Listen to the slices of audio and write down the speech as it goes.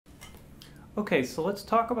Okay, so let's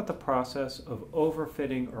talk about the process of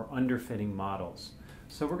overfitting or underfitting models.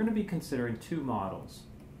 So we're going to be considering two models.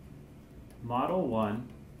 Model 1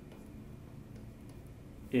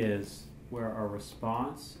 is where our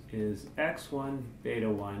response is x1 beta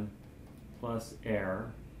 1 plus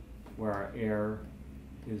error, where our error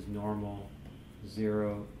is normal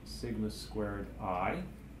 0 sigma squared I.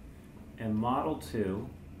 And model 2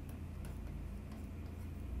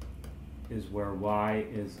 is where y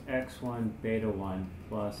is x1 beta 1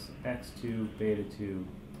 plus x2 beta 2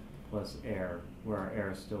 plus error, where our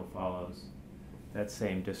error still follows that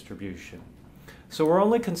same distribution. So we're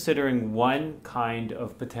only considering one kind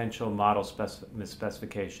of potential model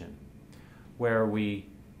misspecification, where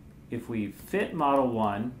if we fit model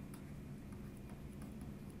 1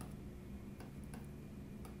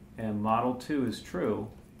 and model 2 is true,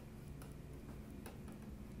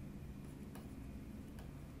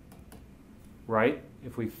 right?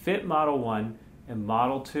 If we fit model 1 and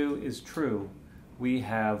model 2 is true, we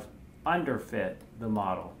have underfit the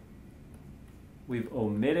model. We've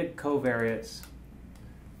omitted covariates.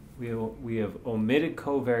 We have omitted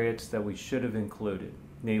covariates that we should have included,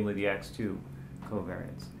 namely the x2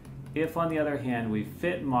 covariates. If, on the other hand, we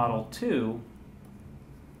fit model 2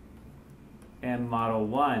 and model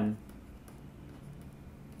 1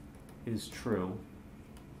 is true,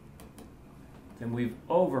 then we've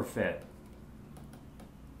overfit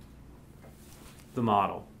the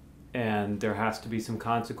model. And there has to be some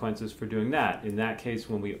consequences for doing that. In that case,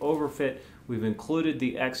 when we overfit, we've included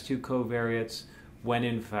the x2 covariates when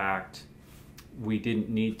in fact we didn't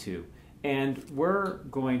need to. And we're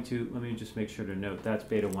going to, let me just make sure to note, that's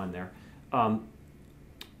beta 1 there.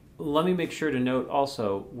 Let me make sure to note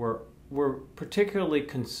also, we're particularly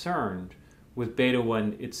concerned with beta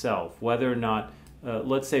 1 itself, whether or not,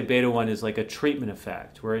 let's say beta 1 is like a treatment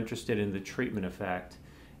effect. We're interested in the treatment effect,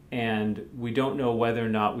 and we don't know whether or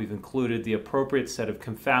not we've included the appropriate set of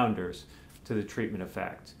confounders to the treatment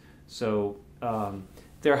effect. So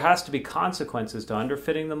there has to be consequences to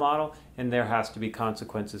underfitting the model, and there has to be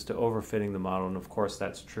consequences to overfitting the model, and of course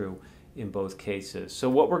that's true in both cases. So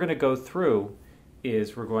what we're going to go through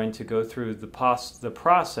is we're going to go through the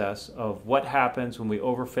process of what happens when we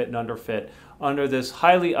overfit and underfit under this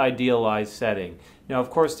highly idealized setting. Now,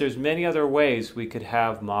 of course, there's many other ways we could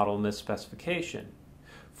have model misspecification.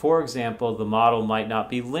 For example, the model might not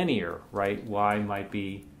be linear, right? Y might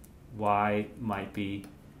be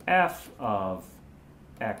f of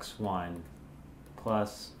x1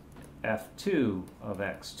 plus f2 of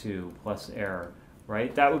x2 plus error,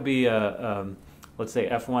 right? That would be let's say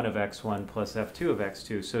f1 of x1 plus f2 of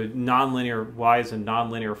x2. So nonlinear, y is a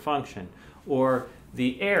nonlinear function. Or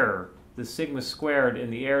the error, the sigma squared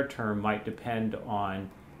in the error term might depend on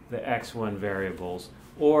the x1 variables.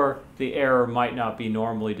 Or the error might not be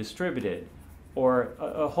normally distributed. Or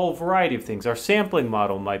a whole variety of things. Our sampling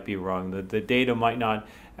model might be wrong. The data might not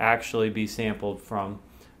actually be sampled from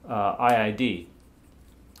IID.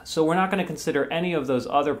 So we're not going to consider any of those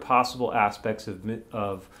other possible aspects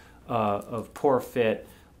of poor fit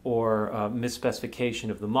or misspecification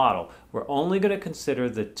of the model. We're only going to consider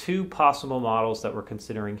the two possible models that we're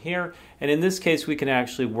considering here, and in this case we can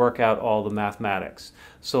actually work out all the mathematics.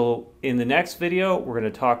 So in the next video we're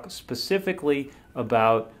going to talk specifically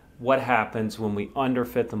about what happens when we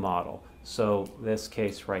underfit the model. So this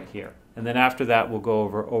case right here. And then after that we'll go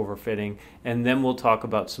over overfitting, and then we'll talk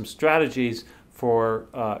about some strategies for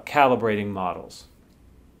calibrating models.